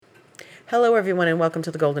Hello, everyone, and welcome to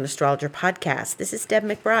the Golden Astrologer Podcast. This is Deb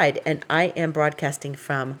McBride, and I am broadcasting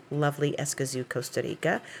from lovely Escazú, Costa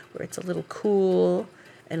Rica, where it's a little cool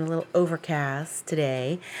and a little overcast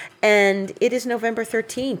today. And it is November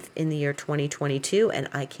 13th in the year 2022, and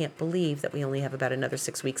I can't believe that we only have about another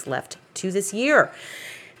 6 weeks left to this year.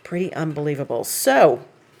 Pretty unbelievable. So,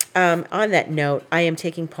 on that note, I am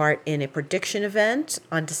taking part in a prediction event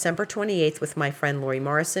on December 28th with my friend Lori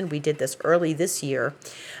Morrison. We did this early this year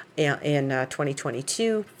in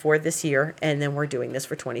 2022 for this year, and then we're doing this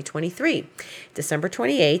for 2023. December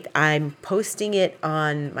 28th, I'm posting it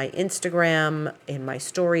on my Instagram, in my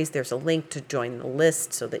stories. There's a link to join the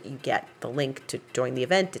list so that you get the link to join the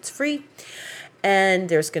event. It's free. And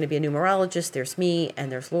there's going to be a numerologist, there's me,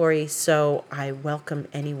 and there's Lori. So I welcome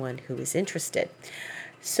anyone who is interested.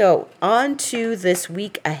 So on to this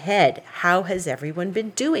week ahead. How has everyone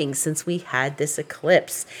been doing since we had this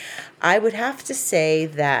eclipse? I would have to say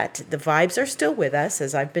that the vibes are still with us,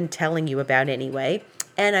 as I've been telling you about anyway.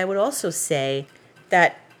 And I would also say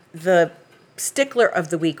that the stickler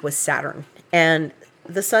of the week was Saturn. And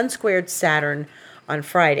the sun squared Saturn on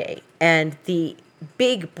Friday. And the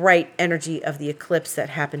big bright energy of the eclipse that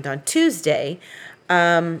happened on Tuesday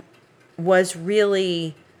was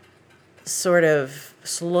really sort of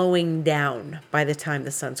slowing down by the time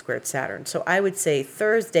the sun squared Saturn. So I would say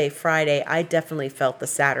Thursday, Friday, I definitely felt the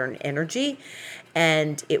Saturn energy,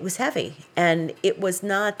 and it was heavy. And it was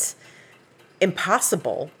not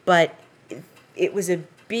impossible, but it was a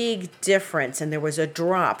big difference, and there was a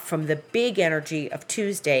drop from the big energy of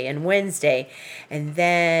Tuesday and Wednesday, and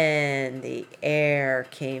then the air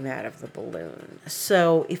came out of the balloon.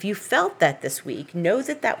 So if you felt that this week, know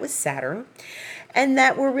that that was Saturn, and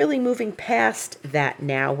that we're really moving past that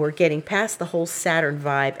now. We're getting past the whole Saturn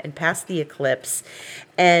vibe and past the eclipse.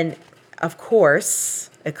 And of course,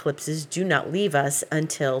 eclipses do not leave us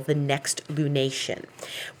until the next lunation,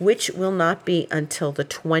 which will not be until the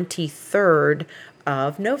 23rd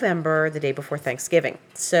of November, the day before Thanksgiving.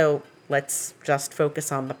 So let's just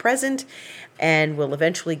focus on the present, and we'll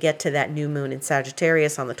eventually get to that new moon in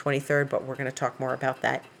Sagittarius on the 23rd, but we're going to talk more about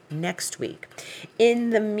that next week. In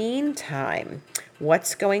the meantime,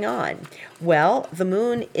 what's going on? Well, the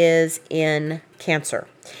moon is in Cancer,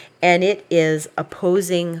 and it is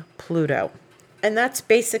opposing Pluto. And that's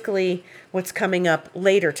basically what's coming up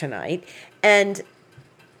later tonight. And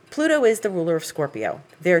Pluto is the ruler of Scorpio.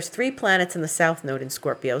 There's 3 planets in the south node in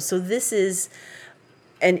Scorpio, so this is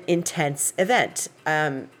an intense event.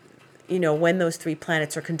 When those 3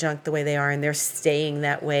 planets are conjunct the way they are, and they're staying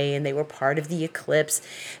that way, and they were part of the eclipse,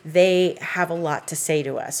 they have a lot to say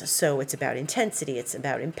to us. So it's about intensity, it's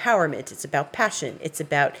about empowerment, it's about passion, it's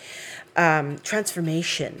about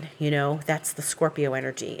transformation. That's the Scorpio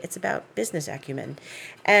energy. It's about business acumen.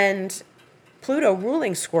 And Pluto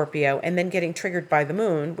ruling Scorpio and then getting triggered by the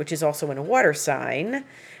moon, which is also in a water sign,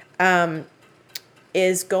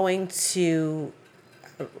 is going to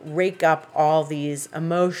rake up all these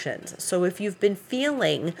emotions. So if you've been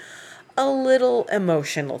feeling a little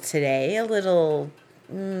emotional today, a little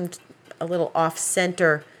off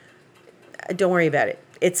center, don't worry about it.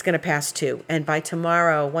 It's going to pass too. And by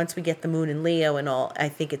tomorrow, once we get the moon in Leo and all, I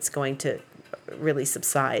think it's going to really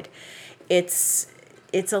subside. It's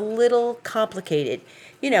a little complicated.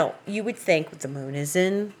 You would think the moon is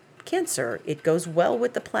in Cancer. It goes well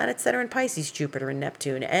with the planets that are in Pisces, Jupiter and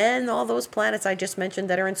Neptune, and all those planets I just mentioned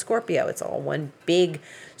that are in Scorpio. It's all one big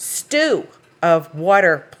stew of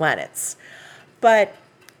water planets. But,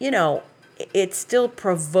 it's still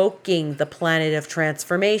provoking the planet of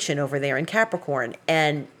transformation over there in Capricorn,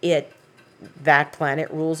 and that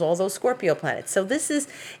planet rules all those Scorpio planets. So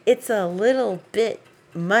it's a little bit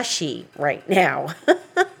mushy right now.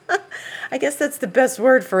 I guess that's the best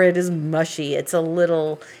word for it, is mushy. It's a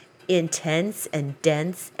little intense and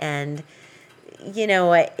dense, and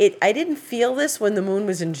I didn't feel this when the moon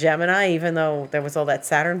was in Gemini, even though there was all that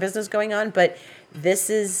Saturn business going on, but this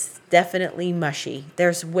is definitely mushy.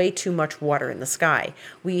 There's way too much water in the sky.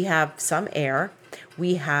 We have some air,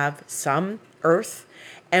 we have some earth,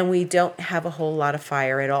 and we don't have a whole lot of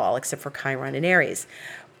fire at all, except for Chiron and Aries.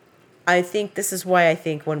 I think this is why I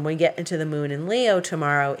think when we get into the moon in Leo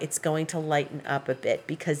tomorrow, it's going to lighten up a bit,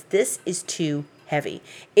 because this is too heavy.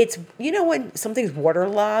 It's, when something's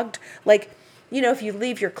waterlogged, like, if you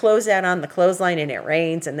leave your clothes out on the clothesline and it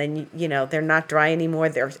rains, and then, they're not dry anymore,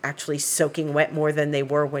 they're actually soaking wet more than they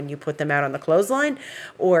were when you put them out on the clothesline,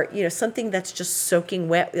 or, something that's just soaking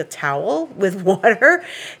wet, a towel with water.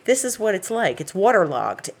 This is what it's like. It's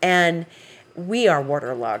waterlogged. And we are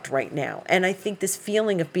waterlogged right now. And I think this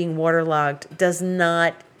feeling of being waterlogged does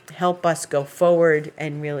not help us go forward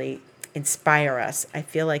and really inspire us. I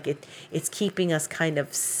feel like it's keeping us kind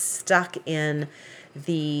of stuck in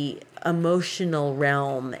the emotional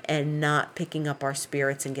realm and not picking up our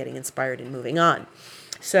spirits and getting inspired and moving on.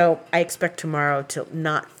 So I expect tomorrow to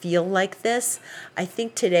not feel like this. I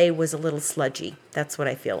think today was a little sludgy. That's what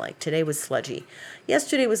I feel like. Today was sludgy.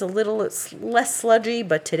 Yesterday was a little less sludgy,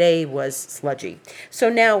 but today was sludgy. So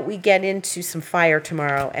now we get into some fire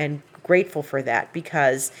tomorrow, and grateful for that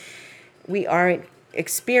because we aren't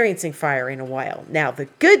experiencing fire in a while. Now, the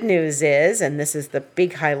good news is, and this is the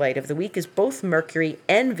big highlight of the week, is both Mercury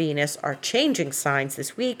and Venus are changing signs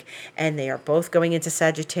this week, and they are both going into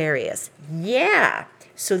Sagittarius. Yeah.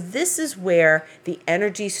 So this is where the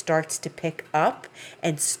energy starts to pick up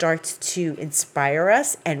and starts to inspire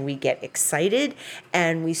us, and we get excited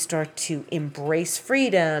and we start to embrace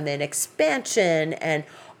freedom and expansion and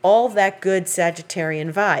all that good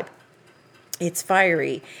Sagittarian vibe. It's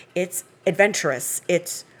fiery, it's adventurous,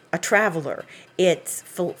 it's a traveler, it's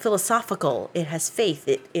philosophical, it has faith,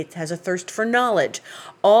 it has a thirst for knowledge.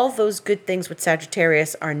 All those good things with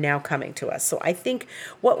Sagittarius are now coming to us. So I think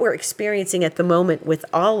what we're experiencing at the moment with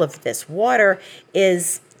all of this water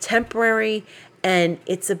is temporary, and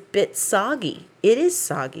it's a bit soggy. It is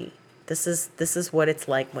soggy. This is what it's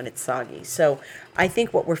like when it's soggy. So I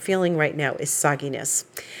think what we're feeling right now is sogginess.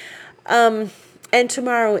 And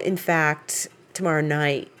tomorrow, in fact, tomorrow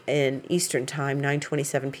night in Eastern Time,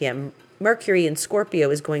 9:27 p.m., Mercury in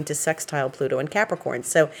Scorpio is going to sextile Pluto in Capricorn.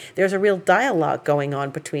 So there's a real dialogue going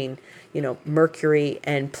on between, Mercury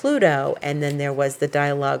and Pluto. And then there was the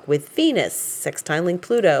dialogue with Venus sextiling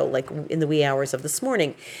Pluto, like in the wee hours of this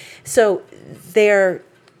morning. So they're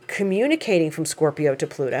communicating from Scorpio to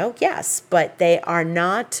Pluto, yes, but they're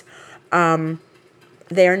not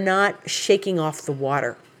shaking off the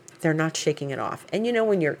water. They're not shaking it off. And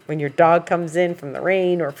when your dog comes in from the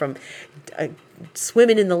rain or from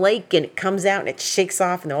swimming in the lake and it comes out and it shakes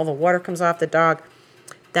off and all the water comes off the dog,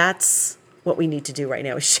 that's what we need to do right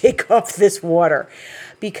now, is shake off this water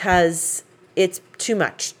because it's too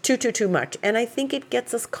much, too much. And I think it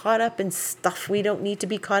gets us caught up in stuff we don't need to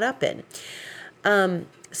be caught up in.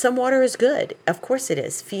 Some water is good. Of course it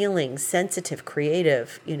is. Feeling, sensitive,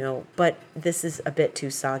 creative, but this is a bit too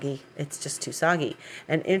soggy. It's just too soggy.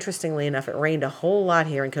 And interestingly enough, it rained a whole lot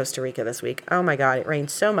here in Costa Rica this week. Oh my God, it rained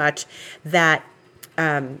so much that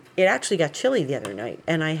it actually got chilly the other night,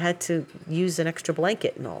 and I had to use an extra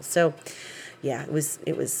blanket and all. So yeah, it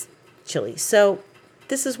was chilly. So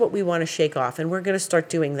this is what we want to shake off, and we're going to start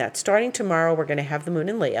doing that. Starting tomorrow, we're going to have the moon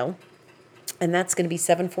in Leo. And that's going to be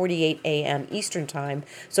 7:48 a.m. Eastern Time.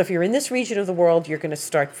 So if you're in this region of the world, you're going to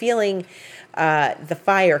start feeling the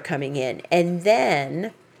fire coming in. And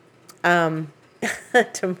then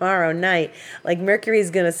tomorrow night, like Mercury is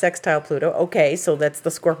going to sextile Pluto. Okay, so that's the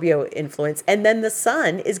Scorpio influence. And then the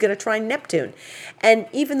sun is going to trine Neptune. And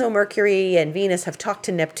even though Mercury and Venus have talked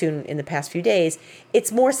to Neptune in the past few days,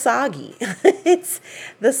 it's more soggy. It's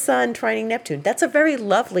the sun trining Neptune. That's a very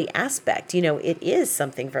lovely aspect. It is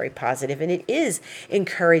something very positive, and it is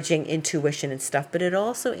encouraging intuition and stuff, but it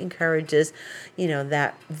also encourages,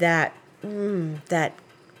 that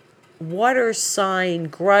water sign,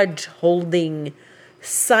 grudge holding,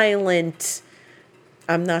 silent,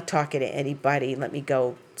 I'm not talking to anybody, let me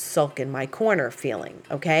go sulk in my corner feeling,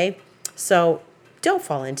 okay? So don't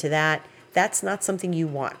fall into that. That's not something you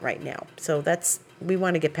want right now. So we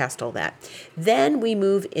want to get past all that. Then we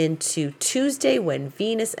move into Tuesday when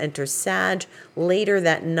Venus enters Sag later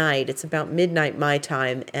that night. It's about midnight my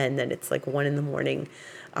time, and then it's like 1 a.m.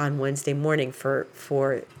 on Wednesday morning for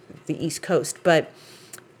the East Coast. But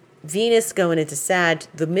Venus going into Sag,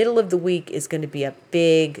 the middle of the week is going to be a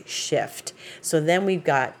big shift. So then we've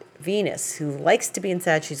got Venus, who likes to be in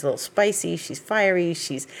Sag. She's a little spicy, she's fiery,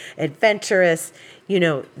 she's adventurous.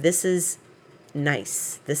 This is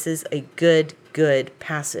nice. This is a good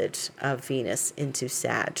passage of Venus into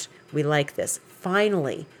Sag. We like this.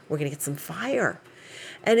 Finally, we're going to get some fire.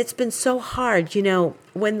 And it's been so hard.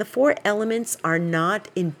 When the 4 elements are not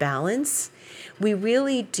in balance, we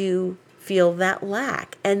really do feel that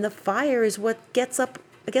lack, and the fire is what gets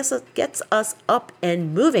us up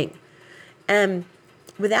and moving. And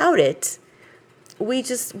without it,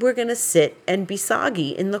 we're gonna sit and be soggy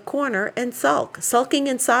in the corner and sulking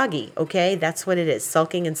and soggy. Okay, that's what it is,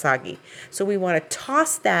 sulking and soggy. So we want to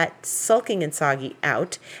toss that sulking and soggy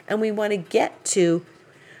out, and we want to get to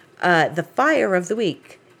the fire of the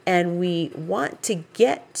week, and we want to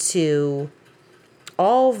get to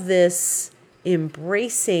all this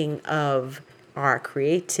embracing of our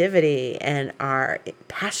creativity and our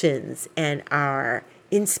passions and our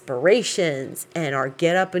inspirations and our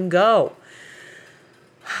get up and go.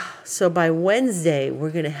 So by Wednesday,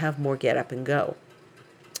 we're going to have more get up and go.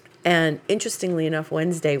 And interestingly enough,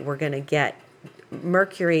 Wednesday, we're going to get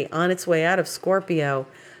Mercury on its way out of Scorpio,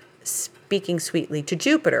 speaking sweetly to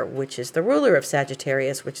Jupiter, which is the ruler of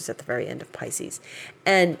Sagittarius, which is at the very end of Pisces.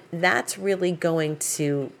 And that's really going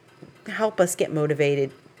to help us get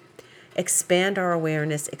motivated, expand our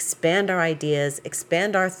awareness, expand our ideas,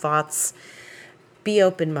 expand our thoughts, be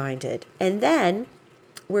open-minded. And then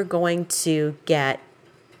we're going to get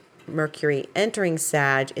Mercury entering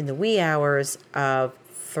Sag in the wee hours of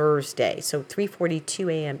Thursday, so 3:42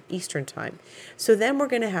 a.m. Eastern time. So then we're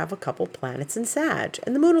going to have a couple planets in Sag,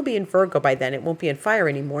 and the moon will be in Virgo by then. It won't be in fire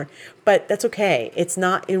anymore, but that's okay. It's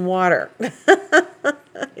not in water.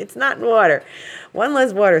 It's not in water. One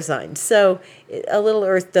less water sign. So a little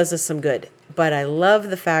Earth does us some good. But I love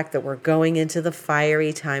the fact that we're going into the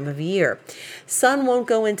fiery time of year. Sun won't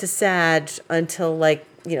go into Sag until the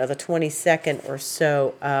 22nd or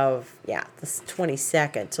so of, the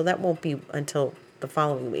 22nd. So that won't be until the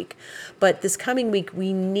following week. But this coming week,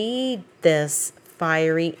 we need this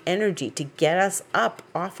fiery energy to get us up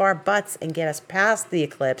off our butts and get us past the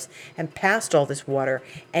eclipse and past all this water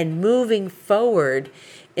and moving forward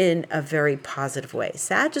in a very positive way.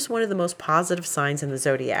 Sag is one of the most positive signs in the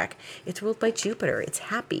zodiac. It's ruled by Jupiter. It's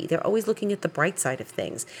happy. They're always looking at the bright side of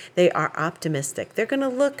things. They are optimistic. They're going to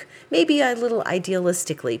look maybe a little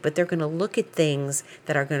idealistically, but they're going to look at things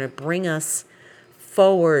that are going to bring us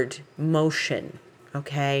forward motion.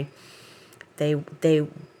 Okay? They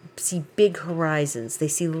see big horizons. They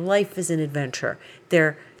see life as an adventure.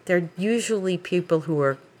 They're usually people who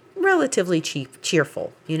are relatively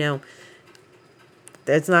cheerful,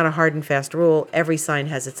 It's not a hard and fast rule. Every sign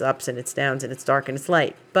has its ups and its downs and its dark and its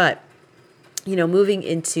light. But, moving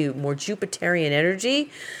into more Jupiterian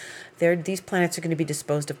energy, these planets are going to be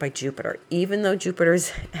disposed of by Jupiter. Even though Jupiter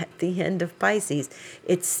is at the end of Pisces,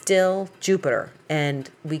 it's still Jupiter. And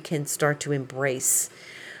we can start to embrace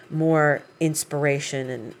more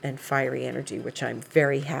inspiration and fiery energy, which I'm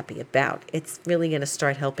very happy about. It's really going to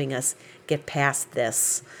start helping us get past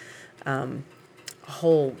this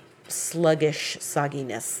whole sluggish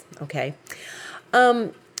sogginess. Okay.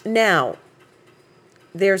 Now,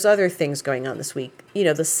 there's other things going on this week.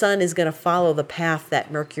 The sun is going to follow the path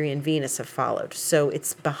that Mercury and Venus have followed. So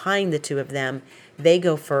it's behind the two of them. They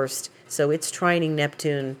go first. So it's trining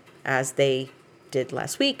Neptune as they did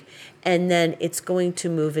last week. And then it's going to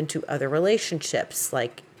move into other relationships.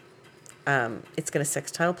 Like it's going to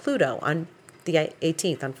sextile Pluto on the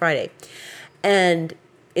 18th, on Friday. And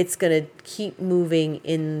it's going to keep moving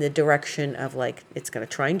in the direction of it's going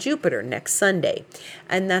to trine Jupiter next Sunday.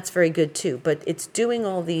 And that's very good too. But it's doing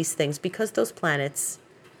all these things because those planets,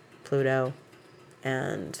 Pluto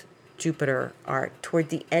and Jupiter, are toward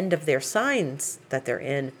the end of their signs that they're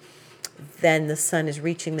in. Then the sun is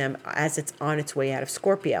reaching them as it's on its way out of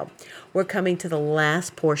Scorpio. We're coming to the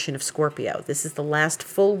last portion of Scorpio. This is the last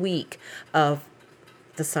full week of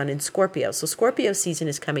the sun in Scorpio. So Scorpio season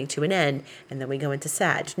is coming to an end, and then we go into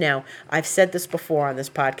Sag. Now, I've said this before on this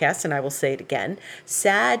podcast, and I will say it again.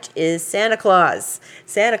 Sag is Santa Claus.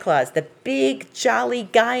 Santa Claus, the big jolly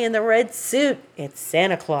guy in the red suit. It's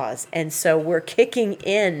Santa Claus. And so we're kicking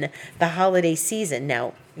in the holiday season.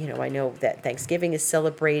 Now, I know that Thanksgiving is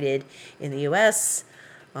celebrated in the U.S.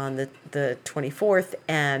 on the 24th,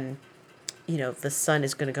 and the sun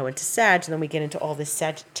is going to go into Sag, and then we get into all this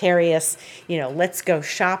Sagittarius, let's go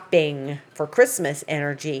shopping for Christmas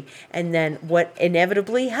energy. And then what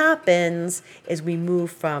inevitably happens is we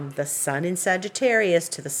move from the sun in Sagittarius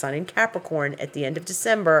to the sun in Capricorn at the end of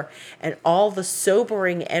December, and all the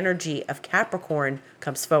sobering energy of Capricorn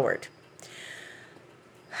comes forward.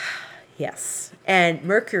 Yes. And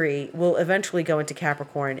Mercury will eventually go into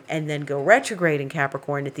Capricorn and then go retrograde in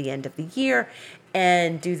Capricorn at the end of the year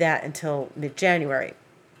and do that until mid-January.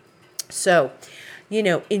 So,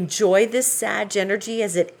 enjoy this Sag energy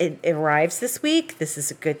as it arrives this week. This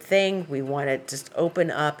is a good thing. We want to just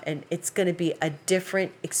open up, and it's going to be a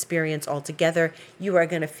different experience altogether. You are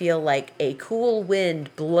going to feel like a cool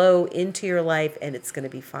wind blow into your life, and it's going to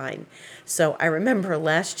be fine. So I remember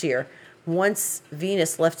last year, once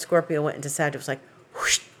Venus left Scorpio, went into Sag, it was like,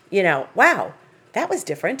 whoosh, wow, that was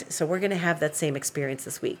different. So we're going to have that same experience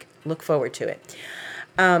this week. Look forward to it.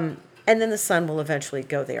 And then the sun will eventually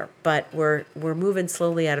go there. But we're moving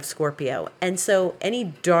slowly out of Scorpio. And so any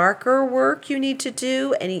darker work you need to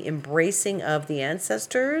do, any embracing of the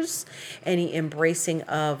ancestors, any embracing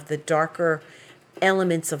of the darker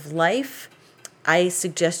elements of life, I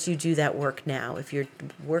suggest you do that work now. If you're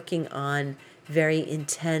working on very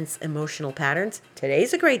intense emotional patterns,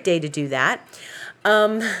 today's a great day to do that.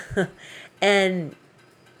 And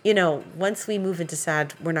once we move into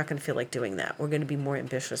Sag, we're not going to feel like doing that. We're going to be more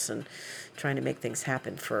ambitious and trying to make things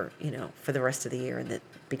happen for the rest of the year and the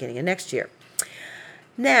beginning of next year.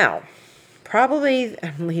 Now, probably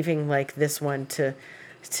I'm leaving like this one to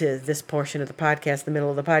this portion of the podcast, the middle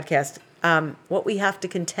of the podcast. What we have to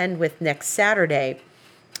contend with next Saturday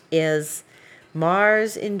is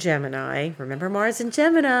Mars in Gemini. Remember Mars in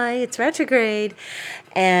Gemini, it's retrograde,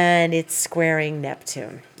 and it's squaring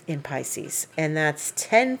Neptune in Pisces. And that's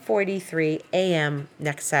 10:43 a.m.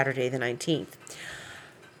 next Saturday, the 19th.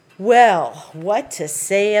 Well, what to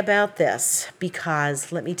say about this?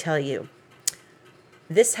 Because let me tell you,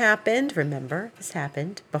 this happened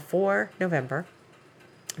before November.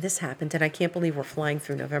 This happened, and I can't believe we're flying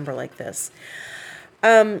through November like this.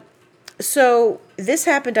 So this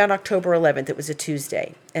happened on October 11th. It was a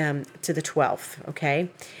Tuesday, to the 12th, okay?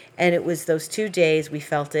 And it was those 2 days we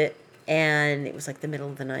felt it, and it was like the middle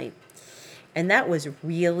of the night. And that was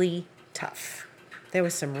really tough. There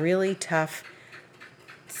was some really tough,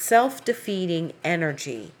 self-defeating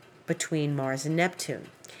energy between Mars and Neptune.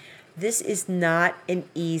 This is not an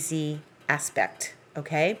easy aspect,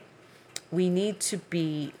 okay? We need to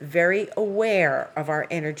be very aware of our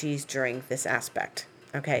energies during this aspect.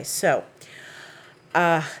 Okay, so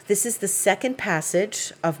this is the second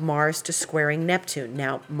passage of Mars to squaring Neptune.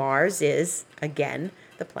 Now, Mars is, again,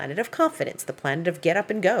 the planet of confidence, the planet of get up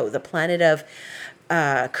and go, the planet of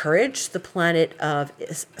courage, the planet of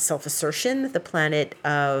self-assertion, the planet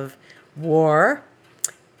of war.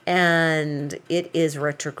 And it is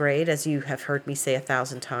retrograde, as you have heard me say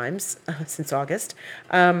 1,000 times since August.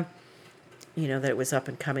 That it was up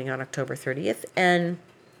and coming on October 30th. And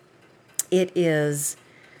it is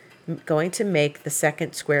going to make the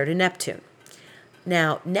second square to Neptune.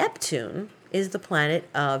 Now, Neptune is the planet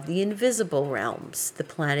of the invisible realms, the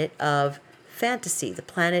planet of fantasy, the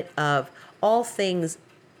planet of all things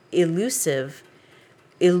elusive,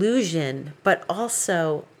 illusion, but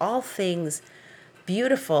also all things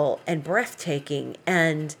beautiful and breathtaking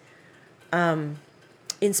and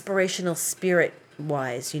inspirational spirit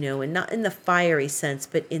wise, and not in the fiery sense,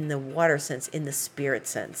 but in the water sense, in the spirit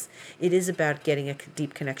sense. It is about getting a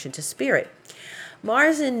deep connection to spirit.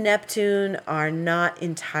 Mars and Neptune are not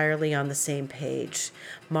entirely on the same page.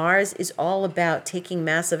 Mars is all about taking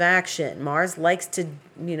massive action. Mars likes to,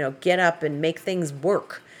 get up and make things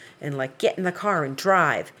work and like get in the car and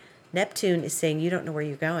drive. Neptune is saying, you don't know where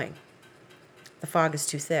you're going. The fog is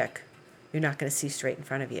too thick. You're not going to see straight in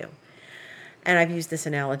front of you. And I've used this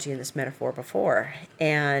analogy and this metaphor before.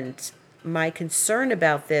 And my concern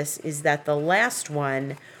about this is that the last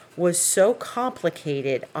one was so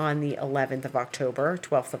complicated on the 11th of October,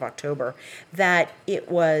 12th of October, that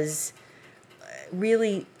it was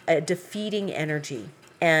really a defeating energy.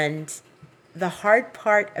 And the hard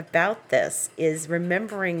part about this is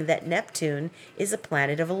remembering that Neptune is a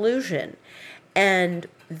planet of illusion, and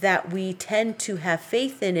that we tend to have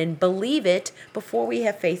faith in and believe it before we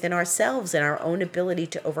have faith in ourselves and our own ability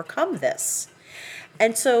to overcome this.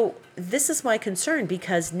 And so this is my concern,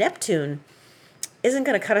 because Neptune isn't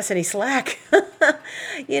going to cut us any slack.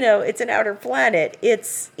 It's an outer planet.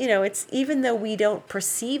 It's even though we don't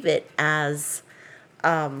perceive it as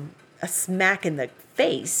a smack in the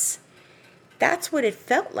face, that's what it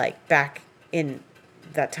felt like back in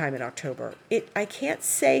that time in October. I can't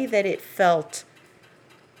say that it felt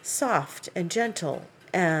soft and gentle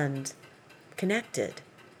and connected.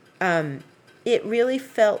 It really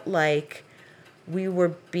felt like we were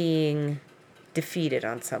being defeated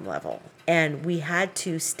on some level, and we had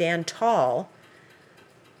to stand tall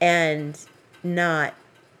and not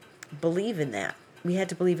believe in that. We had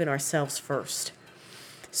to believe in ourselves first.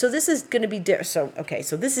 So this is going to be so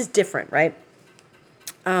this is different, right?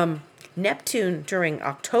 Neptune during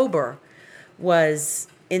October was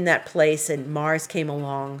in that place, and Mars came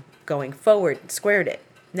along going forward and squared it.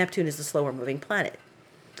 Neptune is the slower moving planet.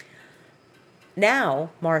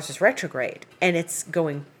 Now Mars is retrograde, and it's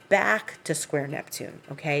going back to square Neptune.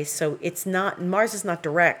 Okay, so Mars is not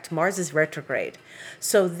direct, Mars is retrograde.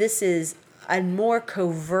 So this is a more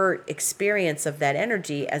covert experience of that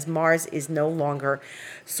energy, as Mars is no longer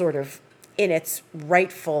sort of in its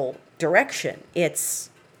rightful direction. It's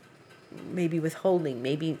maybe withholding,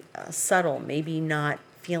 maybe subtle, maybe not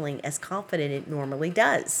feeling as confident it normally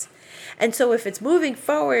does. And so if it's moving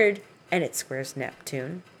forward and it squares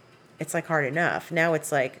Neptune, it's like hard enough. Now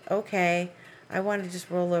it's like, okay, I want to just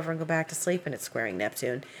roll over and go back to sleep, and it's squaring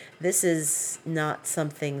Neptune. This is not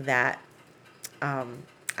something that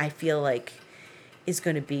I feel like is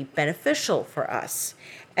going to be beneficial for us.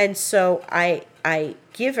 And so I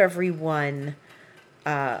give everyone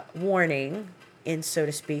warning in, so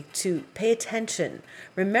to speak, to pay attention.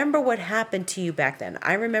 Remember what happened to you back then.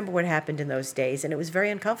 I remember what happened in those days, and it was very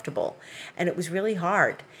uncomfortable, and it was really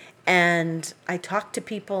hard. And I talked to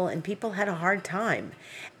people, and people had a hard time.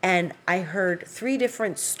 And I heard 3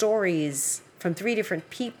 different stories from 3 different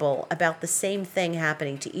people about the same thing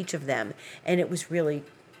happening to each of them, and it was really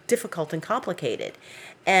difficult and complicated.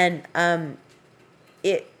 And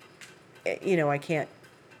it, I can't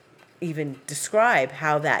even describe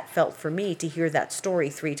how that felt for me to hear that story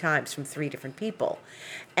 3 times from 3 different people.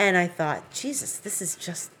 And I thought, Jesus, this is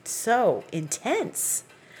just so intense.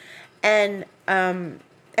 And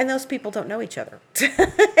those people don't know each other.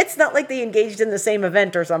 It's not like they engaged in the same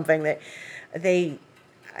event or something.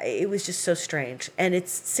 It was just so strange. And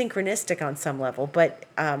it's synchronistic on some level, but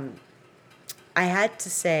I have to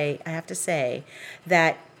say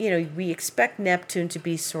that, we expect Neptune to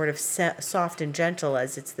be sort of soft and gentle,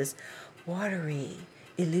 as it's this watery,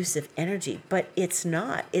 elusive energy, but it's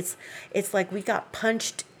not. It's like we got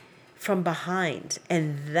punched from behind,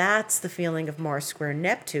 and that's the feeling of Mars square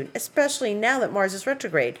Neptune, especially now that Mars is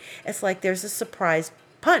retrograde. It's like there's a surprise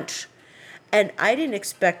punch. And I didn't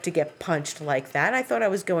expect to get punched like that. I thought I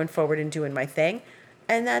was going forward and doing my thing,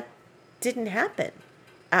 and that didn't happen.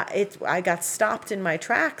 I got stopped in my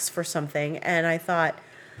tracks for something, and I thought,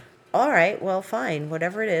 all right, well, fine,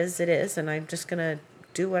 whatever it is, and I'm just going to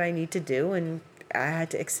do what I need to do, and I had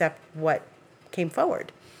to accept what came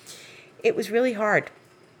forward. It was really hard.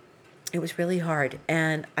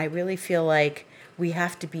 And I really feel like we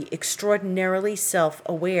have to be extraordinarily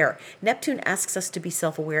self-aware. Neptune asks us to be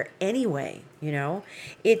self-aware anyway,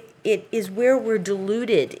 It is where we're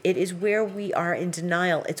deluded. It is where we are in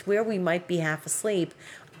denial. It's where we might be half asleep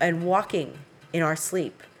and walking in our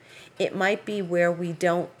sleep. It might be where we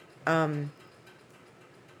don't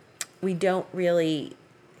really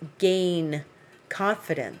gain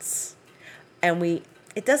confidence. And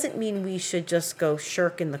it doesn't mean we should just go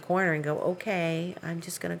shirk in the corner and go, okay, I'm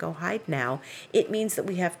just going to go hide now. It means that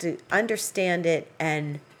we have to understand it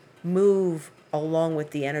and move along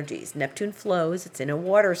with the energies. Neptune flows. It's in a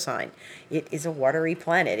water sign. It is a watery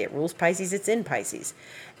planet. It rules Pisces. It's in Pisces.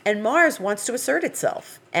 And Mars wants to assert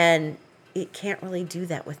itself, and it can't really do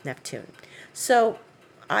that with Neptune. So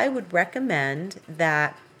I would recommend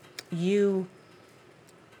that you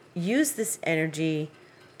use this energy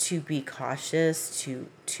to be cautious,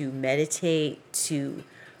 to meditate, to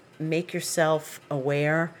make yourself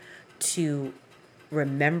aware, to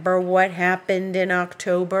remember what happened in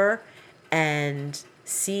October, and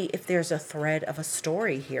see if there's a thread of a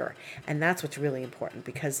story here. And that's what's really important,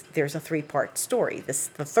 because there's a 3-part story. The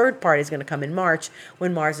 3rd part is going to come in March,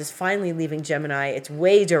 when Mars is finally leaving Gemini. It's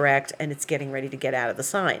way direct, and it's getting ready to get out of the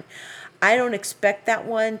sign. I don't expect that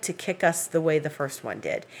one to kick us the way the first one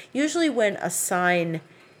did. Usually when a sign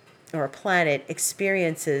or a planet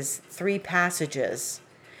experiences 3 passages,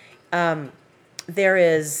 there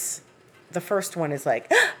is, the first one is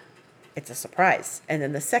like, it's a surprise. And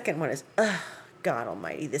then the second one is, God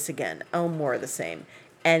almighty, this again. Oh, more of the same.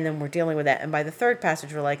 And then we're dealing with that. And by the 3rd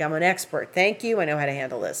passage, we're like, I'm an expert. Thank you. I know how to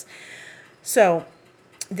handle this. So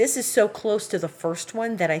this is so close to the first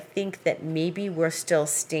one that I think that maybe we're still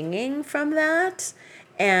stinging from that.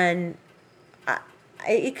 And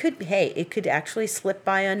it could actually slip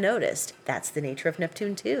by unnoticed. That's the nature of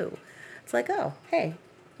Neptune too. It's like, oh, hey,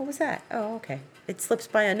 what was that? Oh, okay. It slips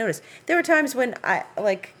by unnoticed. There were times when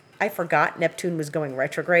I forgot Neptune was going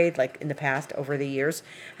retrograde, like in the past, over the years.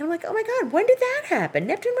 And I'm like, oh my God, when did that happen?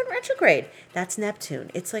 Neptune went retrograde. That's Neptune.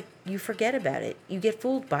 It's like you forget about it. You get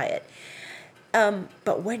fooled by it.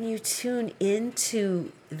 But when you tune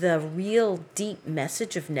into the real deep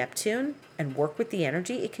message of Neptune and work with the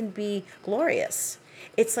energy, it can be glorious.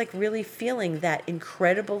 It's like really feeling that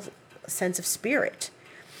incredible sense of spirit.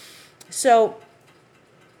 So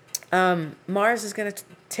Mars is going to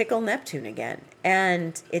tickle Neptune again,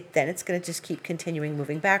 and then it's going to just keep continuing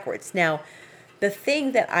moving backwards. Now, the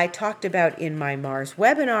thing that I talked about in my Mars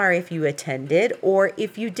webinar, if you attended, or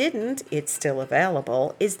if you didn't, it's still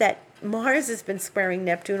available, is that Mars has been squaring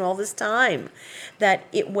Neptune all this time. That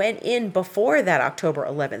it went in before that October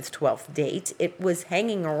 11th, 12th date. It was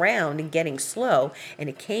hanging around and getting slow, and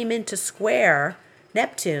it came in to square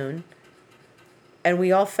Neptune, and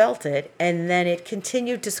we all felt it. And then it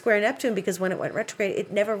continued to square Neptune, because when it went retrograde,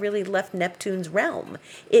 it never really left Neptune's realm.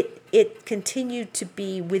 It continued to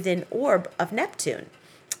be within orb of Neptune.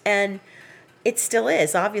 And it still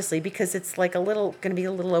is, obviously, because it's like going to be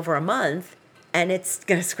a little over a month, and it's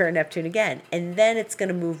going to square Neptune again. And then it's going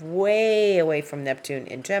to move way away from Neptune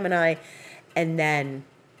in Gemini, and then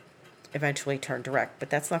eventually turn direct. But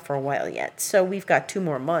that's not for a while yet. So we've got 2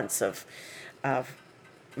 more months of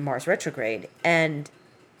Mars retrograde. And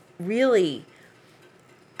really,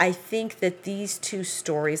 I think that these two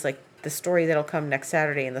stories, like the story that'll come next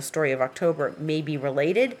Saturday and the story of October, may be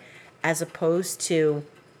related as opposed to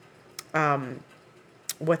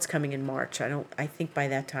what's coming in March. I think by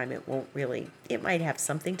that time it won't really, it might have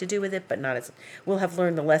something to do with it, but not as, we'll have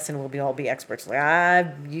learned the lesson. We'll all be experts. Like,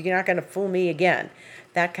 you're not going to fool me again.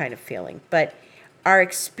 That kind of feeling. But our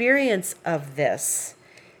experience of this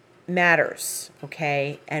matters,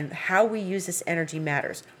 okay? And how we use this energy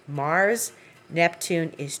matters. Mars,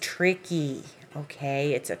 Neptune is tricky,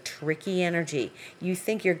 okay? It's a tricky energy. You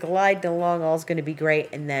think you're gliding along, all's going to be great,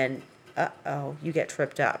 and then you get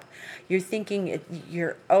tripped up. You're thinking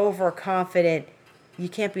you're overconfident. You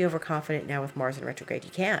can't be overconfident now with Mars in retrograde.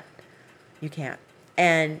 You can't. You can't.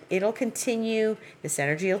 And it'll continue, this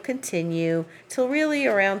energy will continue till really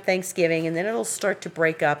around Thanksgiving, and then it'll start to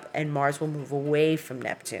break up, and Mars will move away from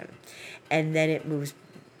Neptune. And then it moves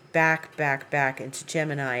back into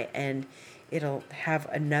Gemini, and it'll have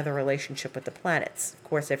another relationship with the planets. Of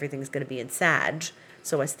course, everything's going to be in Sag,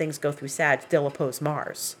 so as things go through Sag, they'll oppose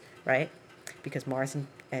Mars, right? Because Mars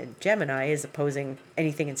and Gemini is opposing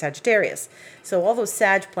anything in Sagittarius. So all those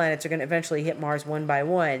Sag planets are going to eventually hit Mars one by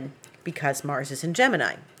one because Mars is in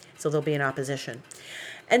Gemini. So there'll be an opposition.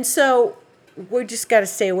 And so we're just got to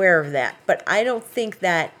stay aware of that. But I don't think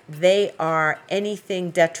that they are anything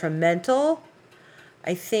detrimental.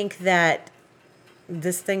 I think that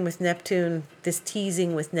this thing with Neptune, this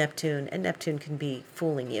teasing with Neptune, and Neptune can be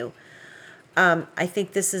fooling you. I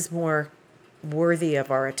think this is more worthy of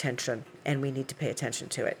our attention, and we need to pay attention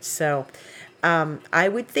to it. So I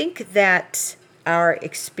would think that our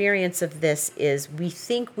experience of this is we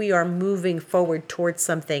think we are moving forward towards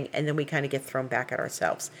something, and then we kind of get thrown back at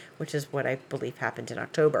ourselves, which is what I believe happened in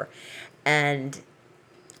October. And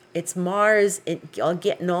it's Mars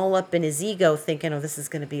getting all up in his ego thinking, oh, this is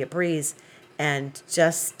going to be a breeze, and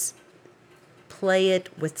just play it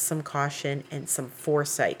with some caution and some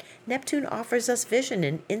foresight. Neptune offers us vision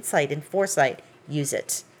and insight and foresight. Use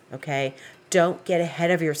it, okay? Don't get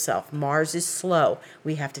ahead of yourself. Mars is slow.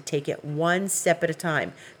 We have to take it one step at a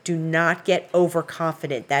time. Do not get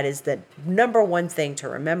overconfident. That is the number one thing to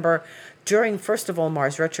remember during, first of all,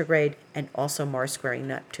 Mars retrograde and also Mars squaring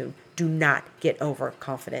Neptune. Do not get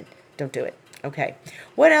overconfident. Don't do it. Okay.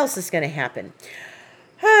 What else is going to happen?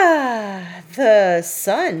 The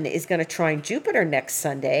sun is going to trine Jupiter next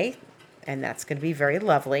Sunday, and that's going to be very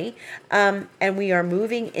lovely. And we are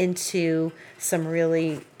moving into some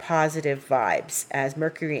really positive vibes as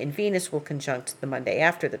Mercury and Venus will conjunct the Monday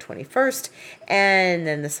after the 21st, and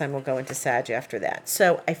then the sun will go into Sag after that.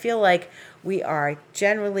 So I feel like we are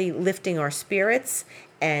generally lifting our spirits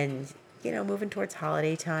and, moving towards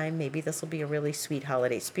holiday time. Maybe this will be a really sweet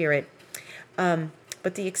holiday spirit.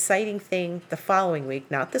 But the exciting thing the following week,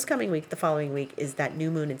 not this coming week, the following week, is that new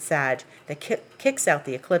moon in Sag that kicks out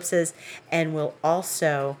the eclipses and will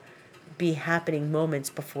also be happening moments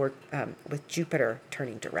before with Jupiter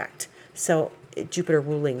turning direct. So Jupiter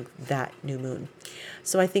ruling that new moon.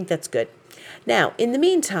 So I think that's good. Now, in the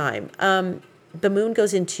meantime, the moon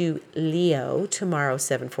goes into Leo tomorrow,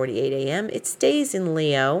 7:48 a.m. It stays in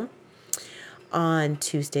Leo on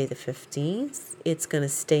Tuesday the 15th. It's going to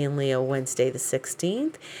stay in Leo Wednesday the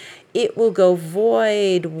 16th. It will go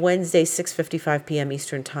void Wednesday, 6:55 p.m.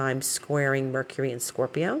 Eastern Time, squaring Mercury and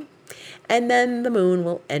Scorpio. And then the moon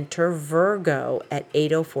will enter Virgo at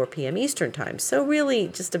 8:04 p.m. Eastern Time. So really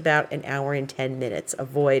just about an hour and 10 minutes of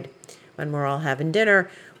void when we're all having dinner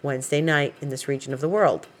Wednesday night in this region of the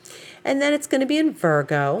world. And then it's going to be in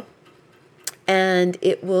Virgo. And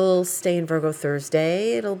it will stay in Virgo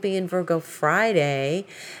Thursday. It'll be in Virgo Friday.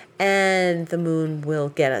 And the moon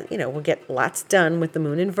will we'll get lots done with the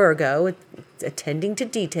moon in Virgo, attending to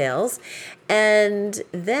details. And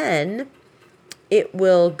then it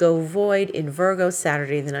will go void in Virgo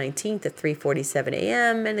Saturday the 19th at 3:47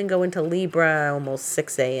 a.m. and then go into Libra almost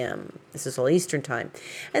 6 a.m. This is all Eastern Time.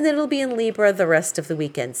 And then it'll be in Libra the rest of the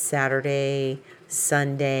weekend, Saturday,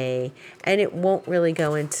 Sunday, and it won't really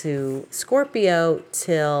go into Scorpio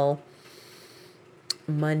till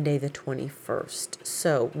Monday the 21st.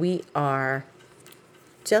 So we are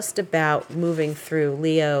just about moving through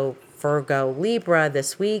Leo, Virgo, Libra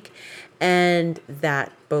this week, and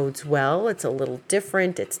that bodes well. It's a little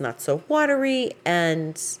different. It's not so watery,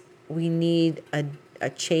 and we need a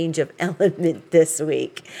change of element this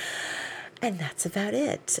week. And that's about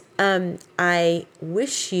it. I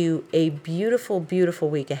wish you a beautiful, beautiful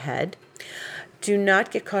week ahead. Do not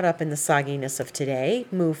get caught up in the sogginess of today.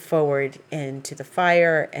 Move forward into the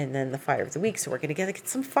fire and then the fire of the week. So we're going to get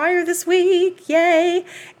some fire this week. Yay!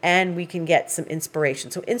 And we can get some inspiration.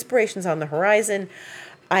 So inspiration's on the horizon.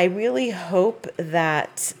 I really hope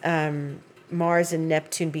that Mars and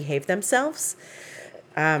Neptune behave themselves.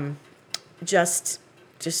 Just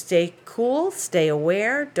stay cool, stay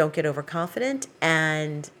aware, don't get overconfident,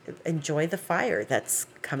 and enjoy the fire that's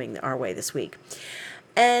coming our way this week.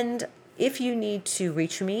 And if you need to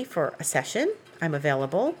reach me for a session, I'm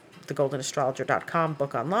available. thegoldenastrologer.com,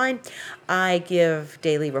 book online. I give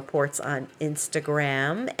daily reports on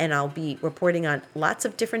Instagram, and I'll be reporting on lots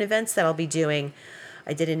of different events that I'll be doing.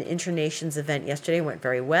 I did an Internations event yesterday, went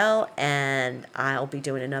very well, and I'll be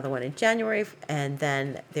doing another one in January, and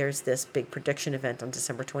then there's this big prediction event on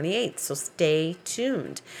December 28th, so stay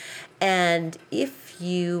tuned. And if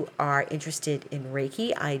you are interested in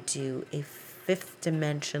Reiki, I do a fifth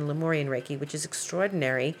dimension Lemurian Reiki, which is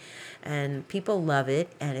extraordinary, and people love it,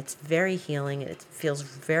 and it's very healing, and it feels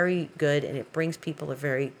very good, and it brings people a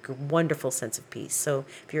very wonderful sense of peace. So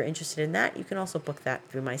if you're interested in that, you can also book that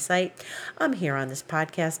through my site. I'm here on this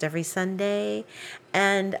podcast every Sunday,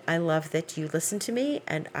 and I love that you listen to me,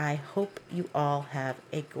 and I hope you all have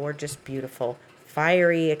a gorgeous, beautiful,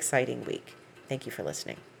 fiery, exciting week. Thank you for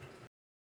listening.